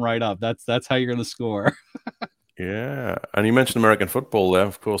and put them right up. That's how you're going to score. Yeah, and you mentioned American football there.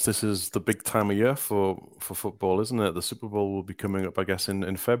 Of course, this is the big time of year for football, isn't it? The Super Bowl will be coming up, I guess,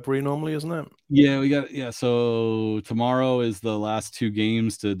 in February normally, isn't it? Yeah, so tomorrow is the last 2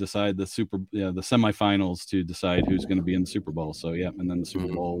 games to decide the semifinals to decide who's going to be in the Super Bowl. So and then the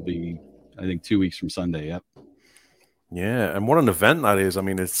Super Bowl will be, I think, 2 weeks from Sunday. Yep. Yeah, and what an event that is. I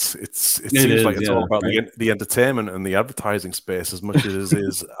mean, it seems like it's all about the entertainment and the advertising space as much as it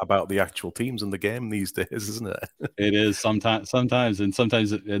is about the actual teams in the game these days, isn't it? It is sometimes it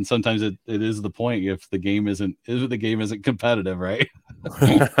is the point if the game isn't competitive, right?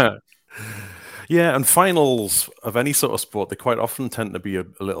 Yeah, and finals of any sort of sport, they quite often tend to be a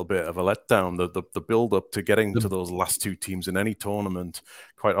little bit of a letdown. The build up to getting to those last 2 teams in any tournament,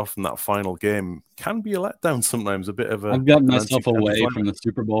 quite often that final game can be a letdown sometimes, a bit of a... I've gotten myself away from the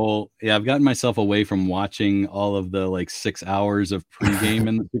Super Bowl. Yeah, I've gotten myself away from watching all of the 6 hours of pregame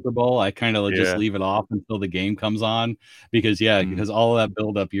in the Super Bowl. I kind of just leave it off until the game comes on, because all of that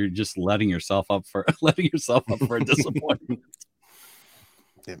build up, you're just letting yourself up for a disappointment.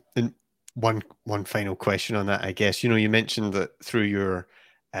 Yeah. And one final question on that, I guess. You mentioned that through your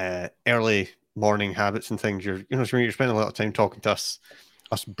early morning habits and things, you're spending a lot of time talking to us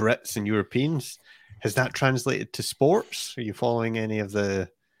Brits and Europeans. Has that translated to sports? Are you following any of the,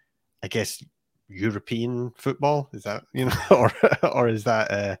 I guess, European football? Is that, or is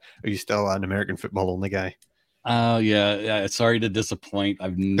that, are you still an American football only guy? Yeah. Sorry to disappoint.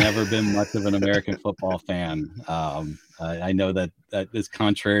 I've never been much of an American football fan. I know that is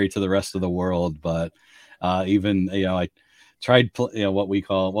contrary to the rest of the world, but even I tried what we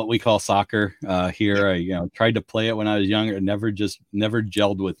call soccer here. I tried to play it when I was younger. It never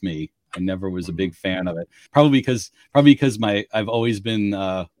gelled with me. I never was a big fan of it. Probably because I've always been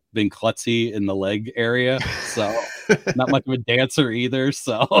klutzy in the leg area, so not much of a dancer either.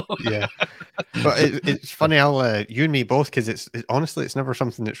 So yeah, but it's funny how you and me both, because honestly it's never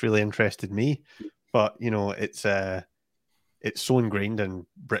something that's really interested me, but it's so ingrained in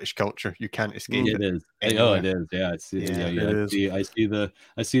British culture, you can't escape it. It is. Oh, it is. Yeah,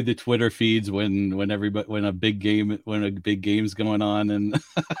 I see the Twitter feeds when a big game's going on and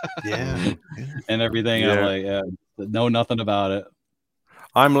and everything. Yeah. I'm like, know nothing about it.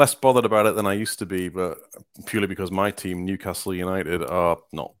 I'm less bothered about it than I used to be, but purely because my team, Newcastle United, are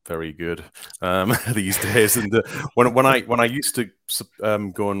not very good these days. And when I used to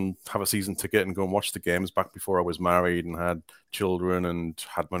go and have a season ticket and go and watch the games back before I was married and had children and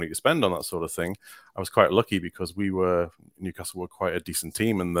had money to spend on that sort of thing, I was quite lucky because Newcastle were quite a decent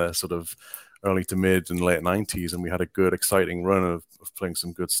team in the sort of early to mid and late 90s, and we had a good, exciting run of playing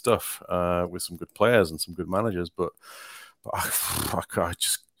some good stuff with some good players and some good managers, but I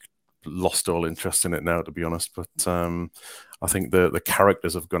just lost all interest in it now, to be honest. But I think the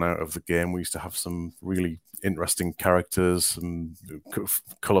characters have gone out of the game. We used to have some really interesting characters and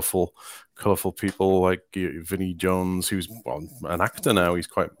colourful people like Vinnie Jones, who's an actor now. He's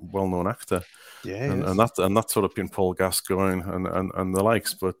quite a well-known actor. Yeah, and that's sort of been Paul Gascoigne and the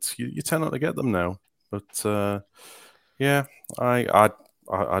likes. But you tend not to get them now. But yeah, I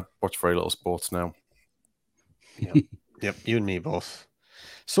watch very little sports now. Yeah. Yep, you and me both.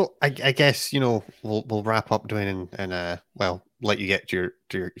 So I guess we'll wrap up, Dwayne, and let you get to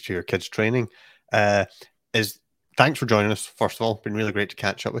your kids' training. Thanks for joining us. First of all, been really great to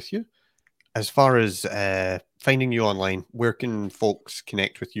catch up with you. As far as finding you online, where can folks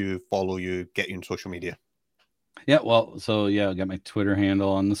connect with you, follow you, get you on social media? Yeah, well, so I got my Twitter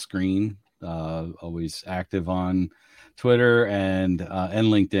handle on the screen. Always active on Twitter and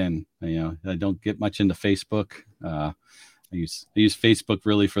LinkedIn. I don't get much into Facebook. I use Facebook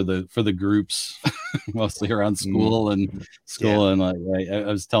really for the groups, mostly around school and like I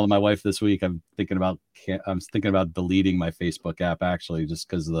was telling my wife this week, I'm thinking about deleting my Facebook app actually, just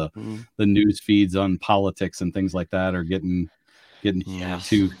because the news feeds on politics and things like that are getting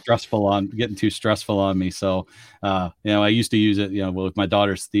too stressful on me. So I used to use it with my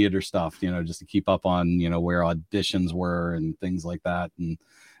daughter's theater stuff, just to keep up on where auditions were and things like that. And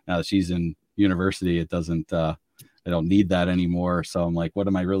now that she's in university, it doesn't I don't need that anymore. So I'm like, what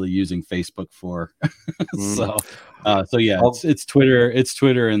am I really using Facebook for? So yeah, it's Twitter,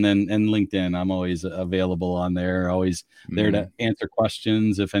 and LinkedIn. I'm always available on there, always there to answer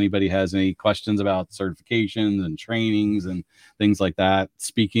questions. If anybody has any questions about certifications and trainings and things like that.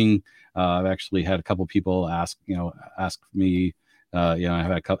 Speaking, I've actually had a couple people ask me, I've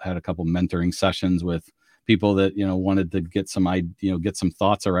had a couple mentoring sessions with people that, wanted to get some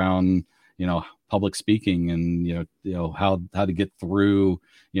thoughts around, public speaking and how to get through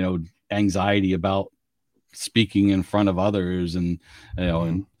anxiety about speaking in front of others and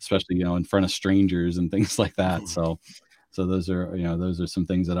and especially in front of strangers and things like that. So those are some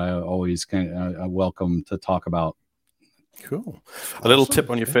things that I always kind of welcome to talk about. Cool. A little tip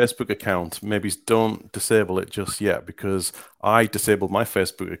on your Facebook account: maybe don't disable it just yet, because I disabled my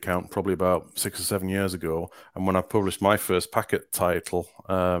Facebook account probably about 6 or 7 years ago, and when I published my first packet title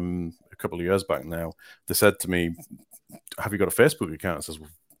a couple of years back now, they said to me, have you got a Facebook account? I says, well,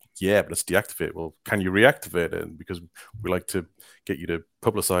 yeah, but it's deactivated. Well, can you reactivate it? Because we like to get you to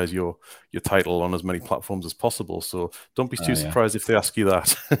publicize your title on as many platforms as possible. So don't be too surprised if they ask you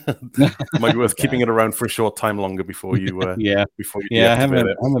that. It might be worth keeping it around for a short time longer before you before you I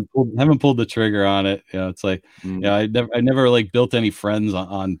haven't pulled the trigger on it. It's like I never like built any friends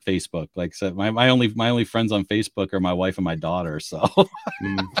on Facebook. Like I said, my only friends on Facebook are my wife and my daughter. So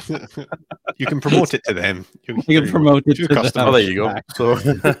you can promote it to them. You can promote it to customers. Oh, there you go.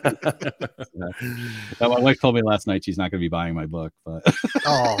 So my wife told me last night she's not going to be buying my book, but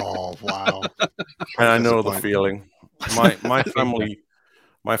oh wow! And I know the feeling.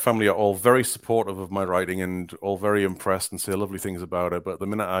 My family are all very supportive of my writing and all very impressed and say lovely things about it. But the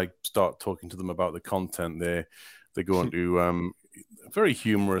minute I start talking to them about the content, they go into very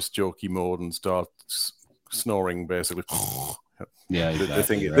humorous, jokey mode and starts snoring basically. Yeah,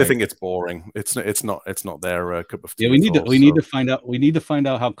 exactly, they think it's boring. It's not their cup of tea. Yeah, we need to find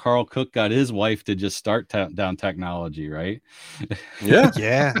out how Carl Cook got his wife to just start down technology, right?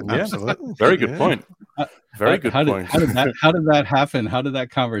 Yeah, absolutely. Very good point. Very good point. How did that happen? How did that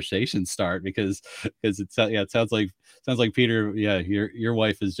conversation start? Because it sounds like Peter. Yeah, your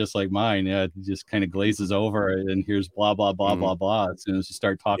wife is just like mine. Yeah, it just kind of glazes over and here's blah blah blah blah blah as soon as you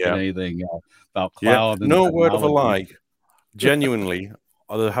start talking anything about cloud. And no word of a lie. Genuinely,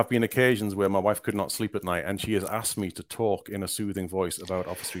 there have been occasions where my wife could not sleep at night, and she has asked me to talk in a soothing voice about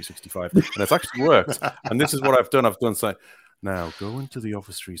Office 365, and it's actually worked. And this is what I've done. I've done say, now go into the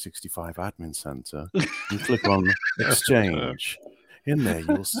Office 365 Admin Center and click on Exchange. In there,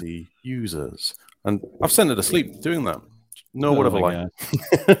 you'll see users, and I've sent her to sleep doing that. No word of a lie.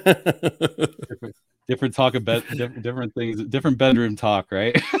 Different talk about different things, different bedroom talk,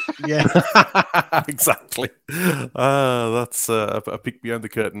 right? Yeah, exactly. That's a peek behind the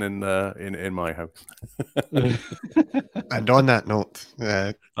curtain in my house. And on that note,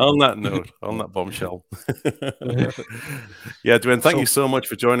 on that bombshell. Yeah, Dwayne, thank you so much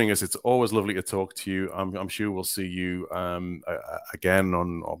for joining us. It's always lovely to talk to you. I'm sure we'll see you again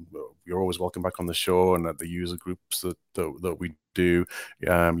on. You're always welcome back on the show and at the user groups that we do.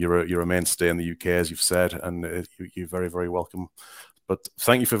 You're a mainstay in the UK, as you've said, and you're very, very welcome. But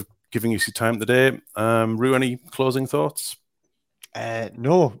thank you for giving us your time today. Roo, any closing thoughts?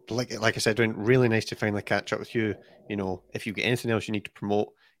 No, like I said, really nice to finally catch up with you. You know, if you get anything else you need to promote,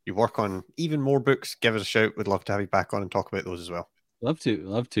 you work on even more books, give us a shout. We'd love to have you back on and talk about those as well. Love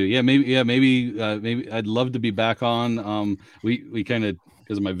to. Yeah, maybe I'd love to be back on. We kind of,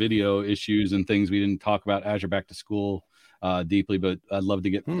 because of my video issues and things, we didn't talk about Azure Back to School deeply, but I'd love to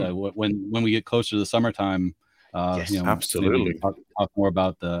get when we get closer to the summertime. Yes, absolutely. Talk more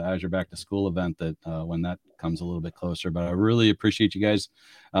about the Azure Back to School event that when that comes a little bit closer. But I really appreciate you guys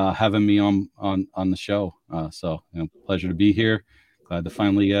having me on the show. So pleasure to be here. Glad to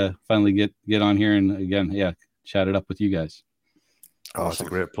finally get on here and again, chat it up with you guys. Oh, it's a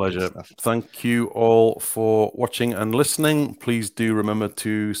great pleasure. Thank you all for watching and listening. Please do remember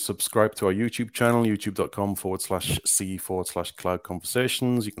to subscribe to our YouTube channel, youtube.com/c/cloud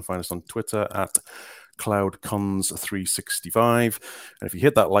conversations. You can find us on Twitter at CloudCons365. And if you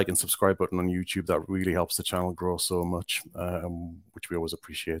hit that like and subscribe button on YouTube, that really helps the channel grow so much, which we always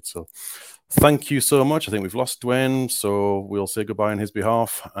appreciate. So thank you so much. I think we've lost Dwayne, so we'll say goodbye on his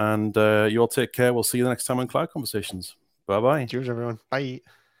behalf. And you all take care. We'll see you the next time on Cloud Conversations. Bye-bye. Cheers, everyone. Bye.